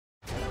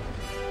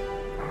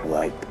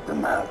Wipe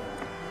them out.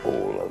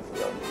 All of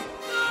them.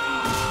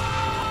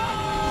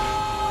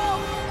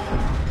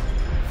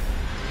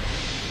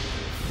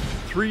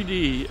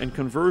 .3D and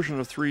conversion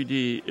of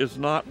 3D is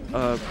not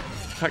a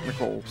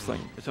technical thing.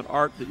 It's an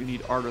art that you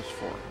need artists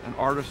for, and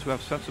artists who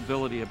have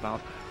sensibility about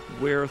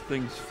where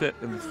things fit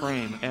in the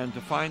frame. And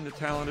to find the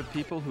talented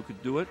people who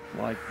could do it,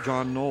 like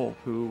John Knoll,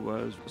 who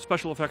was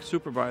special effects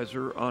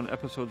supervisor on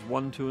episodes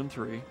 1, 2, and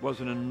 3, was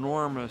an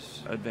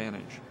enormous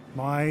advantage.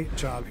 My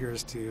job here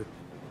is to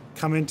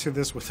come into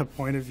this with a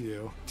point of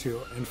view,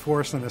 to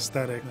enforce an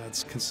aesthetic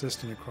that's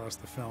consistent across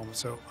the film.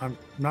 So I'm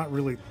not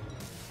really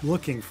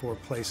looking for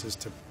places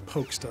to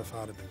poke stuff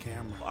out at the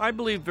camera. I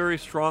believe very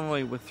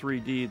strongly with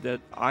 3D that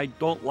I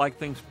don't like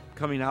things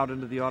coming out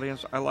into the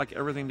audience. I like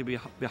everything to be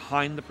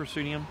behind the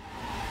proscenium.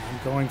 I'm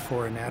going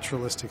for a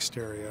naturalistic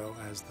stereo,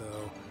 as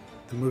though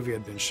the movie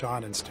had been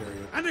shot in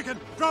stereo. Anakin,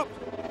 drop!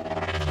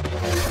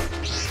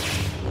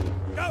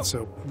 Go!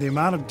 So the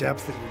amount of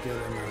depth that you get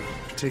in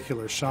a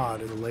particular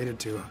shot is related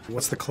to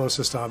what's the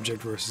closest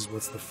object versus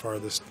what's the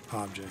farthest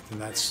object,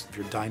 and that's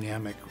your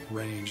dynamic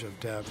range of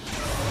depth.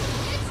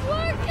 It's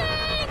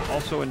working!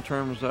 Also in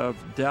terms of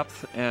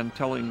depth and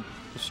telling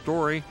the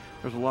story,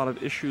 there's a lot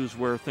of issues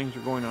where things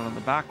are going on in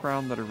the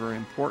background that are very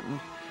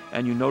important,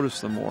 and you notice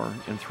them more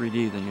in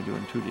 3D than you do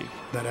in 2D.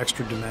 That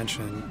extra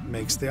dimension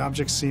makes the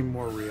objects seem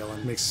more real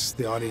and makes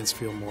the audience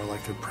feel more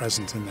like they're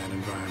present in that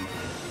environment.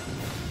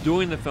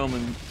 Doing the film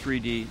in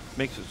 3D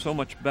makes it so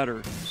much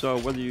better. So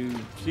whether you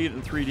see it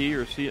in 3D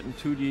or see it in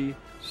 2D,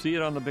 see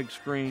it on the big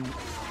screen,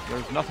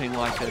 there's nothing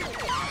like it.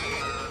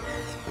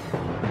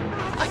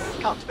 I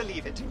can't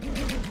believe it.